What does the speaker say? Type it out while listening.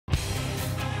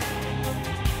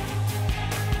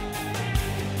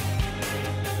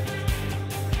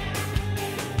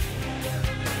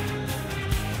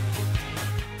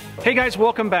Hey guys,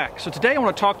 welcome back. So today I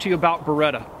want to talk to you about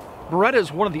Beretta. Beretta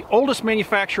is one of the oldest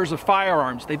manufacturers of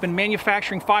firearms. They've been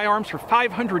manufacturing firearms for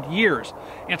 500 years.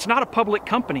 And it's not a public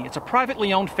company, it's a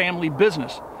privately owned family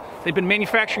business. They've been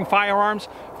manufacturing firearms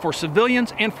for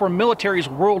civilians and for militaries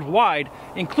worldwide,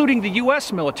 including the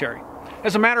US military.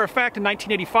 As a matter of fact, in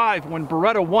 1985, when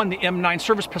Beretta won the M9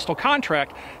 service pistol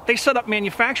contract, they set up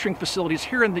manufacturing facilities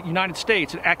here in the United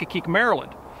States at Accokeek,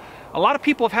 Maryland. A lot of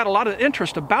people have had a lot of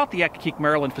interest about the Accokeek,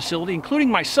 Maryland facility, including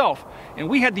myself, and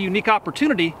we had the unique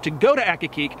opportunity to go to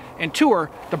Accokeek and tour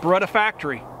the Beretta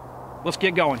factory. Let's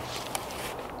get going.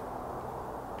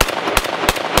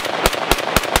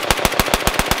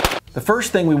 The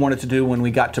first thing we wanted to do when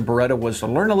we got to Beretta was to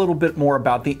learn a little bit more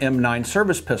about the M9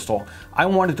 service pistol. I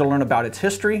wanted to learn about its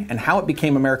history and how it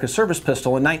became America's service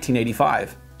pistol in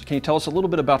 1985. Can you tell us a little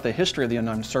bit about the history of the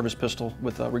M9 service pistol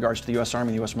with regards to the U.S. Army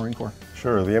and the U.S. Marine Corps?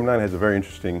 Sure. The M9 has a very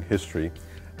interesting history.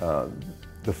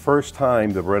 The first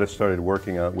time the Beretta started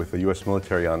working with the U.S.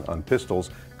 military on pistols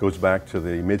goes back to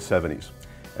the mid-70s.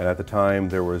 And at the time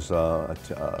there was a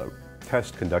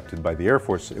test conducted by the Air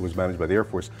Force. It was managed by the Air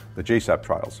Force, the JSAP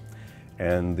trials.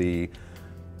 And the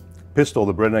pistol,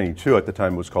 the Beretta 92, at the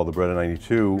time it was called the Beretta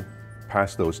 92,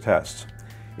 passed those tests.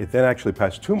 It then actually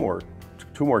passed two more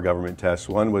government tests.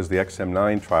 One was the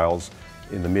XM9 trials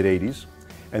in the mid-80s,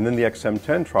 and then the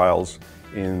XM10 trials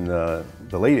in the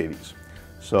late 80s.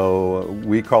 So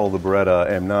we call the Beretta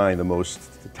M9 the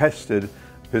most tested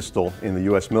pistol in the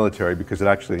U.S. military because it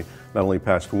actually not only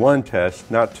passed one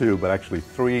test, not two, but actually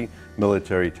 3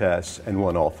 military tests and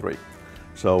won all 3.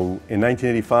 So in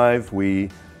 1985,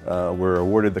 we were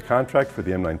awarded the contract for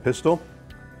the M9 pistol.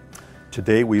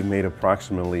 Today, we've made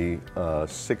approximately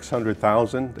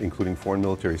 600,000, including foreign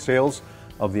military sales,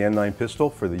 of the M9 pistol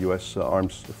for the U.S.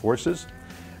 Armed Forces.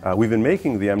 We've been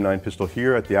making the M9 pistol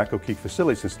here at the Accokeek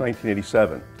facility since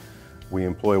 1987. We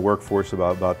employ a workforce of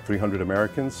about 300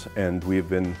 Americans, and we've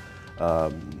been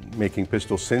making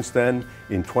pistols since then.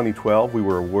 In 2012, we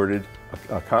were awarded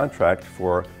a contract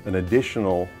for an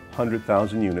additional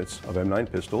 100,000 units of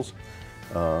M9 pistols.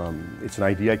 It's an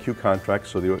IDIQ contract,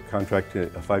 so the contract, a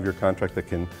 5-year contract that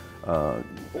can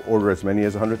order as many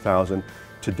as 100,000.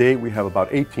 To date, we have about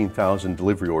 18,000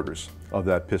 delivery orders of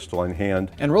that pistol in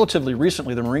hand. And relatively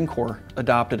recently, the Marine Corps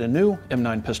adopted a new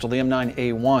M9 pistol, the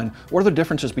M9A1. What are the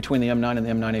differences between the M9 and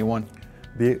the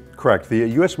M9A1? Correct. The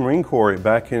U.S. Marine Corps,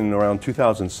 back in around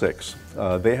 2006,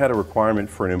 they had a requirement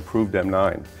for an improved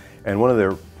M9. And one of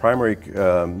their primary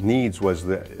needs was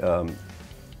the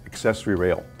accessory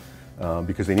rail.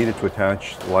 Because they needed to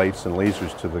attach lights and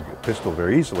lasers to the pistol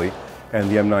very easily, and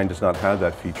the M9 does not have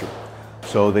that feature.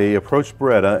 So they approached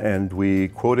Beretta, and we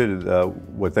quoted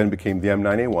what then became the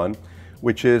M9A1,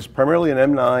 which is primarily an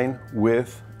M9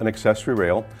 with an accessory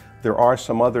rail. There are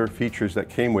some other features that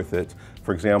came with it.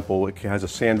 For example, it has a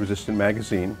sand-resistant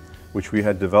magazine, which we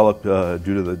had developed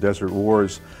due to the desert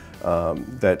wars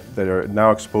that are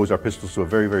now expose our pistols to a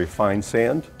very, very fine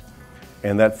sand.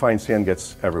 And that fine sand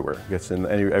gets everywhere. It gets in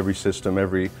every system,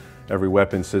 every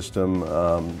weapon system,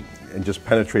 and just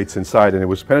penetrates inside. And it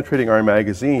was penetrating our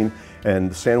magazine,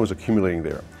 and the sand was accumulating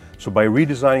there. So by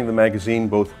redesigning the magazine,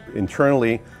 both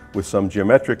internally with some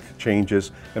geometric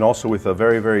changes, and also with a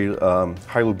very, very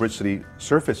high lubricity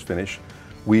surface finish,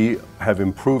 we have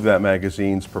improved that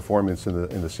magazine's performance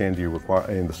in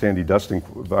the sandy dusting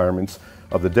environments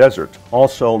of the desert.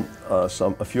 Also,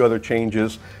 a few other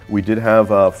changes. We did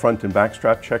have front and back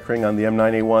strap checkering on the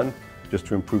M9A1 just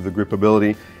to improve the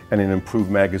gripability, and an improved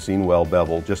magazine well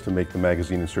bevel just to make the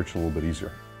magazine insertion a little bit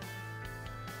easier.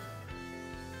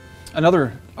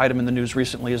 Another item in the news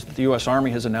recently is that the U.S. Army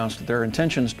has announced their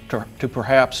intentions to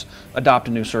perhaps adopt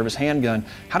a new service handgun.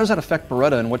 How does that affect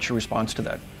Beretta, and what's your response to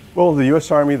that? Well, the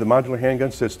U.S. Army, the modular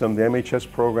handgun system, the MHS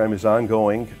program is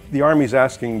ongoing. The Army is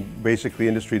asking basically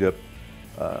industry to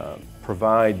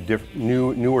provide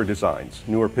newer designs,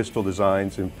 newer pistol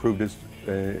designs, improved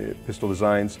pistol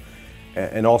designs,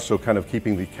 and also kind of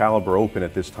keeping the caliber open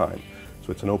at this time.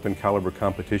 So it's an open caliber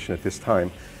competition at this time.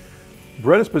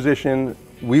 Beretta's position,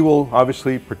 we will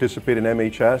obviously participate in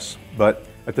MHS, but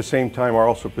at the same time our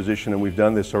also position, and we've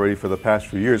done this already for the past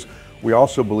few years, we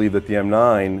also believe that the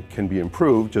M9 can be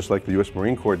improved, just like the U.S.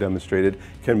 Marine Corps demonstrated,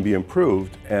 can be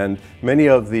improved. And many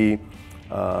of the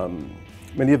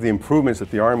improvements that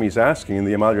the Army is asking in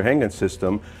the modular handgun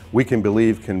system, we can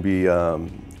believe can be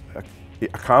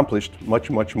accomplished much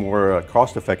more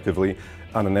cost effectively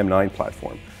on an M9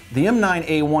 platform. The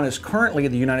M9A1 is currently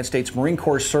the United States Marine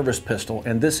Corps service pistol,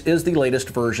 and this is the latest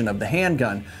version of the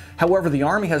handgun. However, the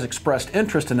Army has expressed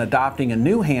interest in adopting a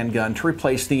new handgun to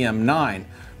replace the M9.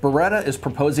 Beretta is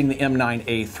proposing the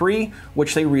M9A3,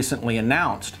 which they recently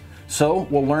announced. So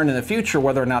we'll learn in the future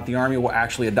whether or not the Army will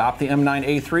actually adopt the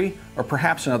M9A3 or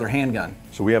perhaps another handgun.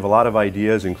 So we have a lot of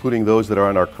ideas, including those that are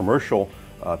on our commercial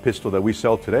pistol that we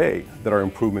sell today, that are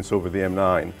improvements over the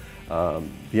M9.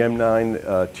 The M9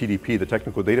 TDP, the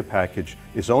technical data package,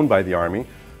 is owned by the Army,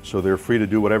 so they're free to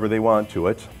do whatever they want to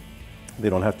it. They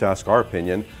don't have to ask our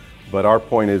opinion. But our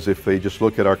point is, if they just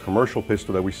look at our commercial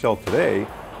pistol that we sell today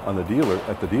on the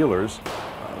dealers,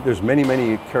 there's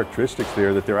many characteristics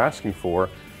there that they're asking for,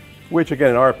 which again,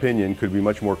 in our opinion, could be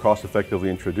much more cost effectively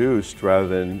introduced rather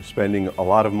than spending a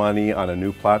lot of money on a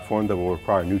new platform that will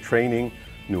require new training,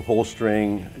 new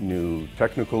holstering, new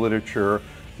technical literature,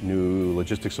 new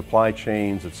logistic supply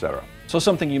chains, etc. So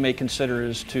something you may consider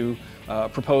is to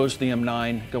propose the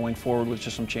M9 going forward with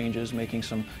just some changes, making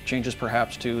some changes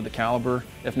perhaps to the caliber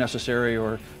if necessary,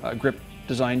 or grip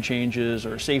design changes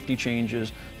or safety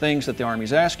changes, things that the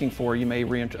Army's asking for. You may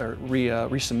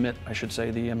resubmit, I should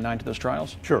say, the M9 to those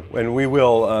trials? Sure, and we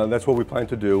will. That's what we plan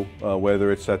to do,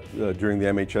 whether it's during the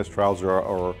MHS trials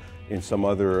or in some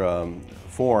other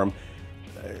form.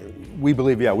 We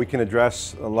believe, yeah, we can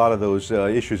address a lot of those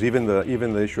issues, even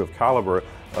the issue of caliber.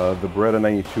 The Beretta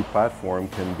 92 platform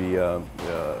can be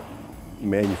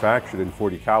manufactured in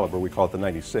 40 caliber. We call it the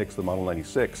 96, the Model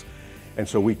 96. And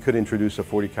so we could introduce a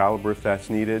 40 caliber if that's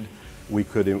needed. We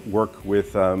could work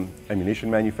with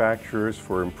ammunition manufacturers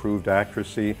for improved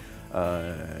accuracy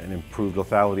and improved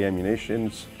lethality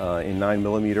ammunitions in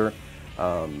 9mm.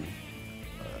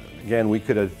 Again, we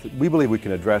believe we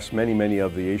can address many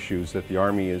of the issues that the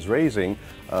Army is raising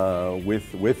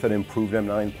with an improved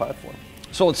M9 platform.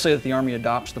 So let's say that the Army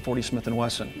adopts the 40 Smith &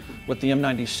 Wesson. With the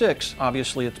M96,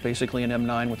 obviously it's basically an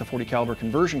M9 with a 40 caliber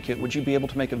conversion kit. Would you be able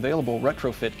to make available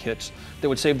retrofit kits that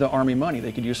would save the Army money?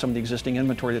 They could use some of the existing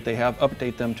inventory that they have,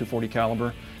 update them to 40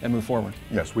 caliber, and move forward.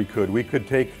 Yes, we could. We could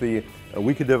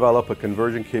develop a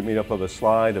conversion kit made up of a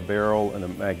slide, a barrel, and a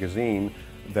magazine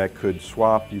that could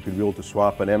swap. You could be able to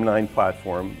swap an M9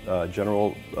 platform,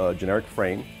 generic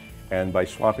frame, and by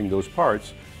swapping those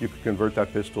parts, you could convert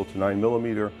that pistol to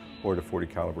 9mm or to 40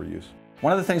 caliber use.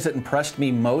 One of the things that impressed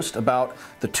me most about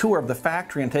the tour of the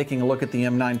factory and taking a look at the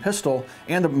M9 pistol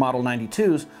and the Model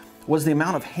 92s was the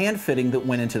amount of hand fitting that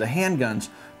went into the handguns.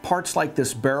 Parts like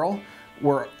this barrel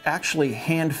were actually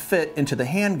hand fit into the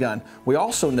handgun. We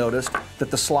also noticed that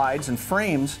the slides and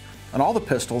frames on all the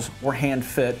pistols were hand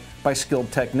fit by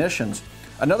skilled technicians.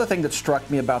 Another thing that struck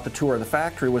me about the tour of the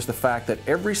factory was the fact that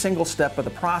every single step of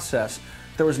the process,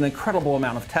 there was an incredible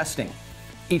amount of testing.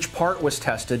 Each part was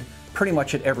tested pretty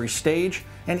much at every stage,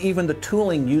 and even the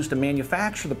tooling used to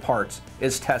manufacture the parts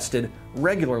is tested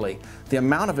regularly. The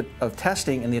amount of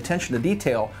testing and the attention to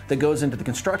detail that goes into the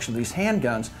construction of these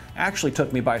handguns actually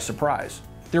took me by surprise.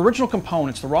 The original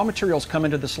components, the raw materials, come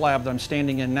into this lab that I'm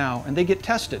standing in now, and they get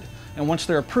tested. And once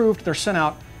they're approved, they're sent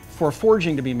out for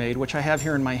forging to be made, which I have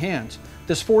here in my hands.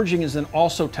 This forging is then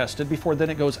also tested before then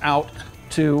it goes out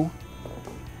to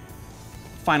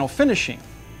final finishing.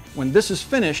 When this is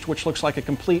finished, which looks like a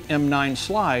complete M9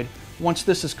 slide, once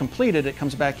this is completed, it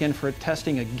comes back in for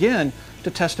testing again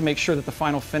to make sure that the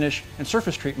final finish and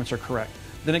surface treatments are correct.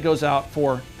 Then it goes out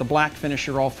for the black finish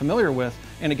you're all familiar with,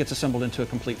 and it gets assembled into a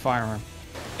complete firearm.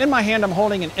 In my hand, I'm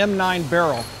holding an M9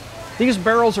 barrel. These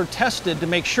barrels are tested to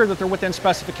make sure that they're within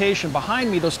specification. Behind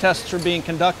me, those tests are being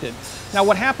conducted. Now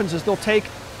what happens is they'll take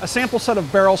a sample set of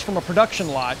barrels from a production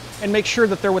lot and make sure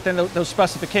that they're within those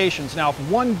specifications. Now if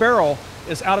one barrel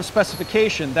is out of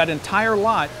specification, that entire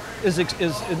lot is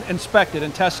inspected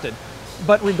and tested.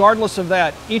 But regardless of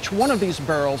that, each one of these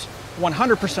barrels,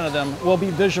 100% of them will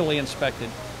be visually inspected.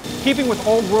 Keeping with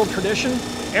old world tradition,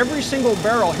 every single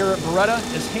barrel here at Beretta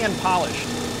is hand polished.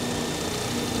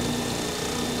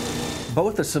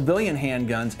 Both the civilian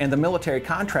handguns and the military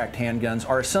contract handguns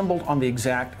are assembled on the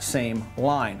exact same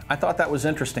line. I thought that was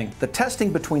interesting. The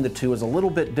testing between the two is a little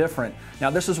bit different. Now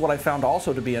this is what I found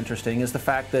also to be interesting, is the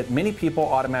fact that many people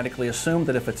automatically assume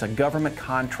that if it's a government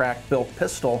contract built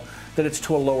pistol, that it's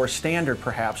to a lower standard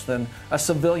perhaps than a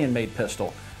civilian made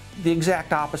pistol. The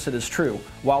exact opposite is true.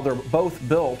 While they're both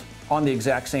built on the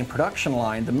exact same production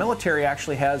line, the military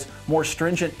actually has more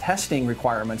stringent testing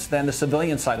requirements than the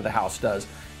civilian side of the house does.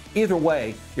 Either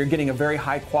way, you're getting a very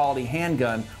high quality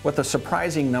handgun with a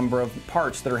surprising number of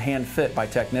parts that are hand fit by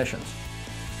technicians.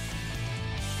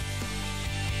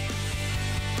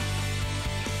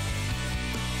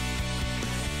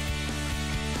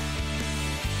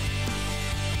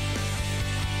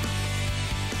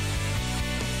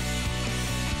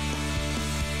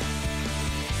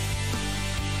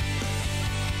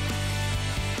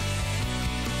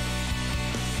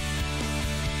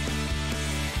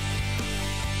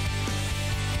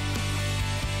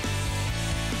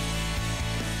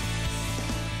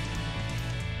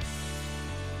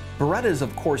 Beretta is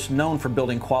of course known for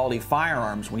building quality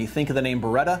firearms. When you think of the name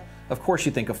Beretta, of course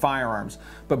you think of firearms.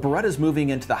 But Beretta is moving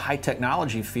into the high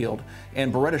technology field,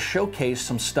 and Beretta showcased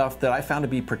some stuff that I found to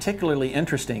be particularly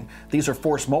interesting. These are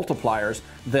force multipliers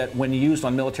that, when used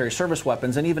on military service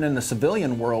weapons and even in the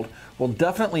civilian world, will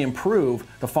definitely improve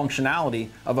the functionality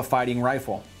of a fighting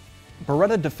rifle.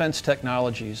 Beretta Defense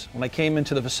Technologies. When I came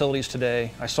into the facilities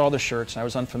today, I saw the shirts and I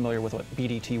was unfamiliar with what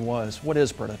BDT was. What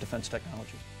is Beretta Defense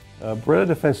Technologies? Beretta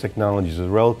Defense Technologies is a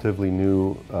relatively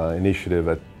new initiative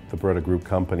at the Beretta Group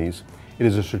companies. It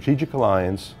is a strategic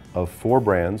alliance of 4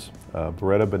 brands,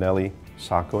 Beretta, Benelli,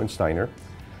 Sacco, and Steiner,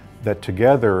 that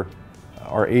together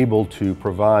are able to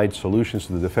provide solutions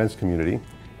to the defense community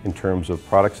in terms of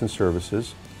products and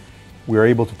services. We are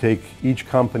able to take each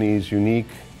company's unique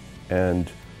and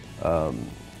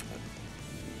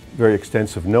very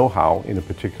extensive know-how in a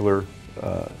particular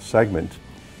segment,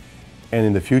 and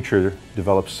in the future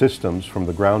develop systems from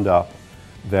the ground up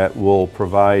that will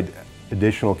provide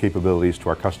additional capabilities to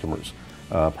our customers,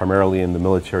 primarily in the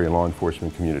military and law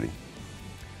enforcement community.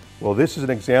 Well, this is an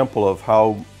example of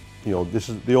how, this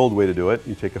is the old way to do it.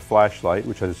 You take a flashlight,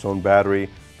 which has its own battery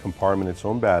compartment, its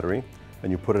own battery,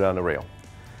 and you put it on a rail.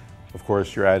 Of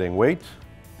course, you're adding weight,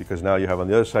 because now you have on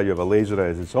the other side, you have a laser that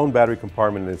has its own battery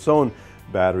compartment and its own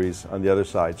batteries on the other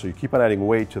side. So you keep on adding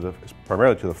weight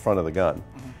primarily to the front of the gun.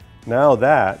 Mm-hmm. Now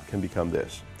that can become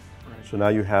this. Right. So now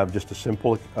you have just a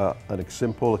simple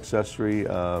accessory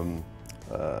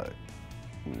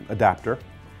adapter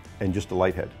and just a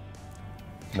light head.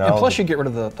 Now, and plus you get rid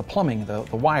of the plumbing, the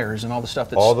wires and all the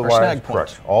stuff that's all the wires, snag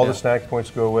points. Correct. All the snag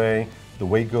points go away, the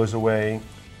weight goes away,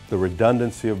 the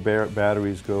redundancy of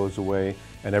batteries goes away,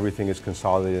 and everything is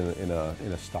consolidated in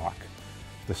a stock.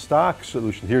 The stock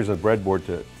solution, here's a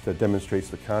breadboard that demonstrates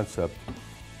the concept.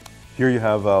 Here you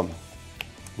have,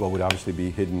 what would obviously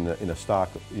be hidden in a stock,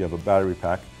 you have a battery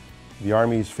pack. The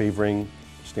Army is favoring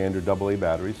standard AA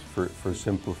batteries for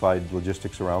simplified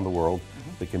logistics around the world.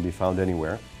 Mm-hmm. They can be found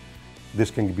anywhere.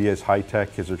 This can be as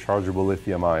high-tech as rechargeable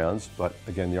lithium ions, but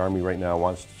again, the Army right now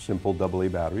wants simple AA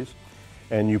batteries.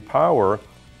 And you power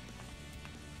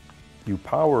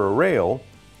a rail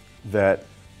that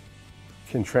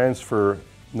can transfer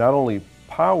not only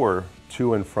power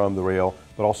to and from the rail,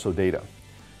 but also data.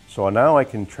 So now I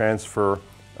can transfer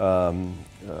a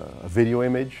video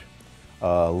image,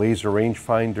 laser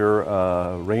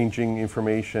rangefinder ranging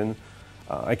information.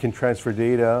 I can transfer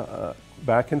data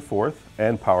back and forth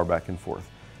and power back and forth.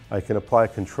 I can apply a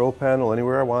control panel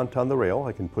anywhere I want on the rail.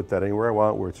 I can put that anywhere I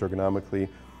want where it's ergonomically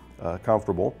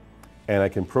comfortable. And I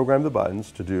can program the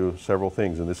buttons to do several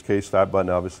things. In this case, that button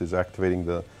obviously is activating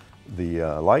the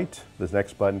light. This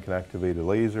next button can activate a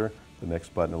laser. The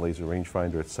next button, a laser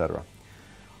rangefinder, etc.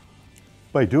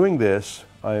 By doing this,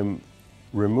 I'm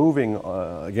removing,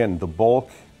 again, the bulk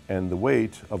and the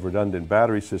weight of redundant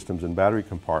battery systems and battery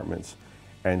compartments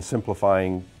and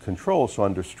simplifying control. So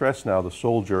under stress now, the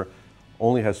soldier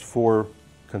only has 4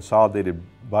 consolidated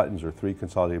buttons or 3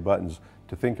 consolidated buttons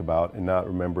to think about and not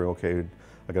remembering, okay,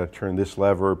 I got to turn this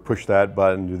lever, push that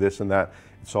button, do this and that.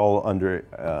 It's all under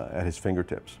at his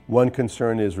fingertips. One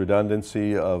concern is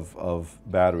redundancy of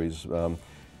batteries.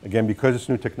 Again, because it's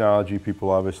new technology, people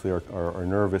obviously are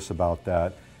nervous about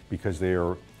that because they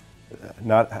are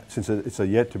not, since it's a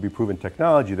yet to be proven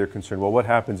technology, they're concerned, well, what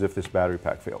happens if this battery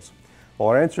pack fails? Well,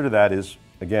 our answer to that is,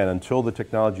 again, until the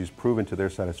technology is proven to their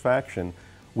satisfaction,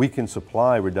 we can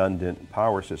supply redundant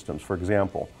power systems. For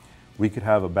example, we could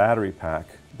have a battery pack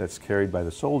that's carried by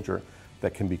the soldier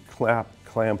that can be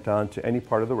clamped onto any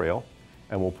part of the rail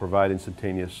and will provide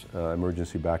instantaneous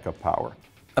emergency backup power.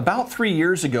 About 3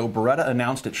 years ago, Beretta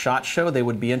announced at SHOT Show they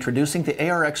would be introducing the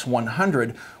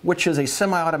ARX-100, which is a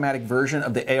semi-automatic version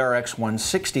of the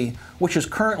ARX-160, which is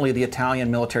currently the Italian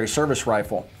military service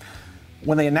rifle.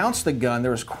 When they announced the gun,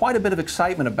 there was quite a bit of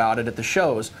excitement about it at the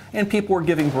shows, and people were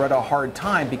giving Beretta a hard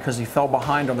time because he fell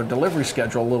behind on their delivery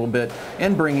schedule a little bit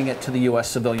in bringing it to the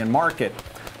U.S. civilian market.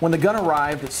 When the gun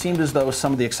arrived, it seemed as though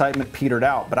some of the excitement petered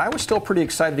out, but I was still pretty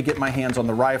excited to get my hands on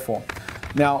the rifle.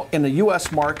 Now, in the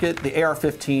U.S. market, the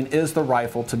AR-15 is the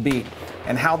rifle to beat.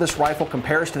 And how this rifle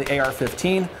compares to the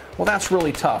AR-15, well, that's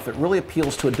really tough. It really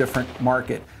appeals to a different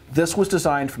market. This was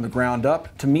designed from the ground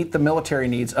up to meet the military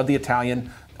needs of the Italian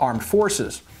armed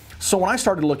forces. So when I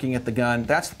started looking at the gun,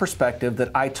 that's the perspective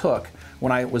that I took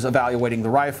when I was evaluating the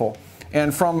rifle.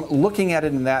 And from looking at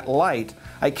it in that light,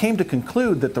 I came to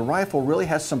conclude that the rifle really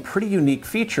has some pretty unique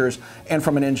features, and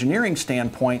from an engineering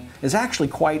standpoint is actually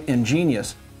quite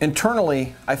ingenious.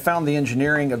 Internally, I found the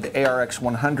engineering of the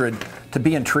ARX-100 to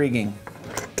be intriguing.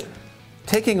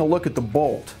 Taking a look at the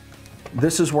bolt,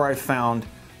 this is where I found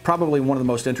probably one of the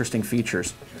most interesting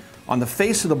features. On the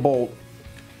face of the bolt,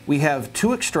 we have 2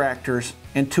 extractors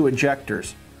and 2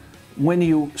 ejectors. When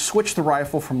you switch the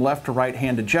rifle from left to right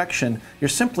hand ejection, you're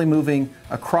simply moving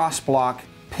a cross block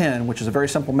pin, which is a very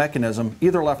simple mechanism,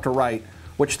 either left or right,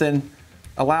 which then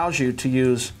allows you to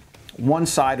use one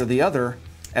side or the other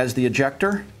as the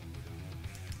ejector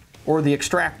or the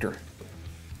extractor.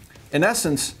 In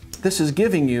essence, this is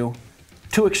giving you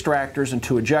 2 extractors and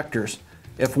 2 ejectors.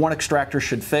 If one extractor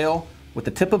should fail, with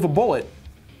the tip of a bullet,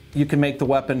 you can make the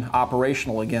weapon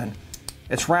operational again.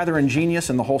 It's rather ingenious,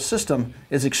 and the whole system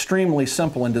is extremely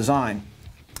simple in design.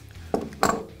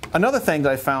 Another thing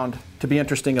that I found to be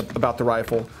interesting about the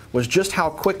rifle was just how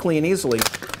quickly and easily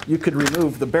you could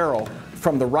remove the barrel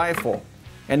from the rifle.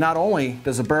 And not only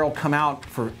does the barrel come out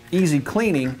for easy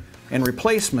cleaning and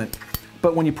replacement,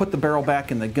 but when you put the barrel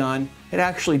back in the gun, it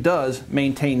actually does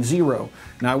maintain 0.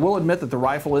 Now, I will admit that the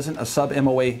rifle isn't a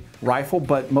sub-MOA rifle,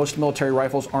 but most military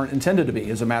rifles aren't intended to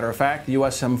be. As a matter of fact, the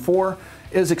US M4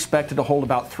 is expected to hold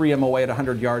about 3 MOA at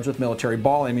 100 yards with military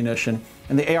ball ammunition,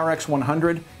 and the ARX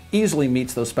 100 easily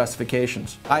meets those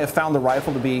specifications. I have found the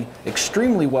rifle to be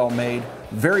extremely well made,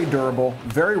 very durable,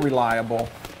 very reliable,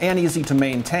 and easy to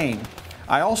maintain.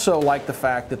 I also like the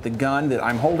fact that the gun that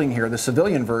I'm holding here, the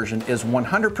civilian version, is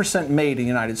 100% made in the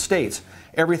United States.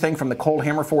 Everything from the cold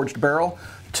hammer forged barrel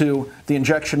to the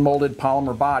injection molded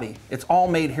polymer body. It's all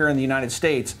made here in the United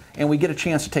States, and we get a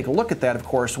chance to take a look at that, of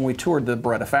course, when we toured the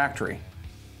Beretta factory.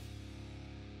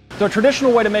 The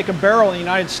traditional way to make a barrel in the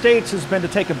United States has been to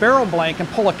take a barrel blank and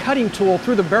pull a cutting tool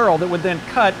through the barrel that would then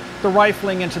cut the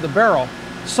rifling into the barrel.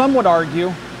 Some would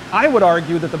argue, I would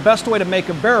argue, that the best way to make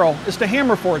a barrel is to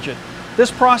hammer forge it. This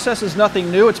process is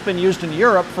nothing new. It's been used in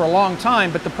Europe for a long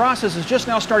time, but the process is just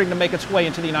now starting to make its way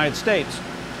into the United States.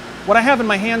 What I have in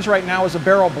my hands right now is a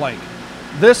barrel blank.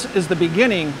 This is the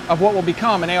beginning of what will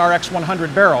become an ARX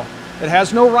 100 barrel. It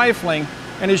has no rifling,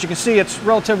 and as you can see, it's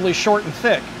relatively short and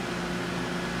thick.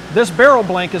 This barrel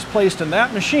blank is placed in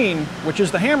that machine, which is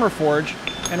the hammer forge,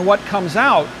 and what comes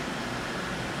out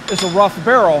is a rough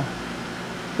barrel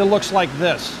that looks like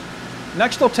this.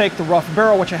 Next, they'll take the rough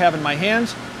barrel, which I have in my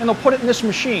hands, and they'll put it in this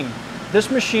machine. This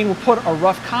machine will put a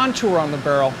rough contour on the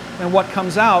barrel, and what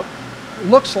comes out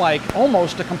looks like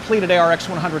almost a completed ARX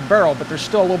 100 barrel, but there's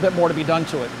still a little bit more to be done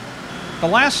to it. The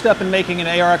last step in making an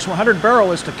ARX 100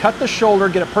 barrel is to cut the shoulder,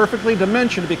 get it perfectly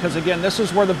dimensioned, because again, this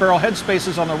is where the barrel headspace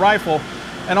is on the rifle,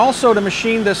 and also to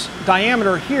machine this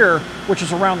diameter here, which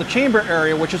is around the chamber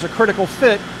area, which is a critical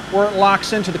fit where it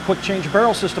locks into the quick change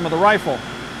barrel system of the rifle.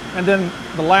 And then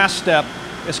the last step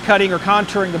is cutting or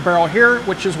contouring the barrel here,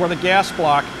 which is where the gas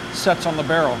block sets on the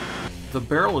barrel. The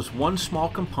barrel is one small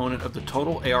component of the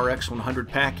total ARX 100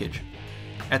 package.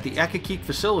 At the Akakik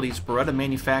facilities, Beretta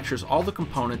manufactures all the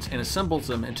components and assembles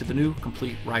them into the new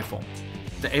complete rifle.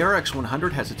 The ARX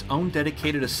 100 has its own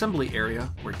dedicated assembly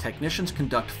area where technicians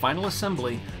conduct final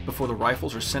assembly before the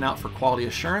rifles are sent out for quality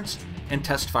assurance and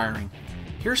test firing.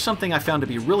 Here's something I found to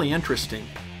be really interesting.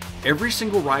 Every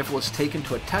single rifle is taken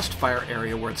to a test fire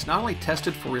area where it's not only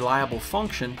tested for reliable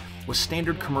function with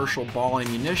standard commercial ball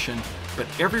ammunition, but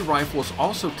every rifle is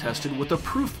also tested with a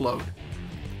proof load.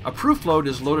 A proof load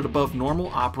is loaded above normal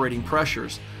operating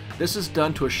pressures. This is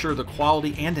done to assure the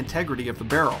quality and integrity of the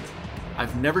barrel.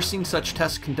 I've never seen such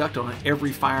tests conducted on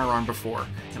every firearm before,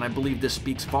 and I believe this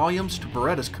speaks volumes to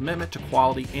Beretta's commitment to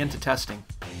quality and to testing.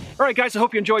 All right, guys, I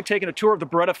hope you enjoyed taking a tour of the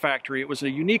Beretta factory. It was a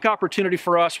unique opportunity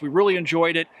for us. We really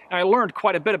enjoyed it, and I learned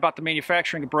quite a bit about the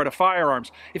manufacturing of Beretta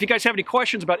firearms. If you guys have any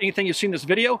questions about anything you've seen in this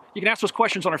video, you can ask those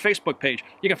questions on our Facebook page.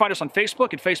 You can find us on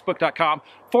Facebook at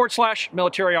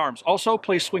facebook.com/military arms. Also,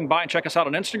 please swing by and check us out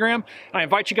on Instagram. And I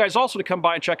invite you guys also to come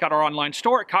by and check out our online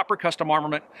store at Copper Custom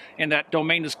Armament, and that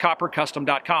domain is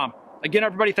coppercustom.com. Again,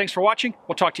 everybody, thanks for watching.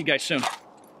 We'll talk to you guys soon.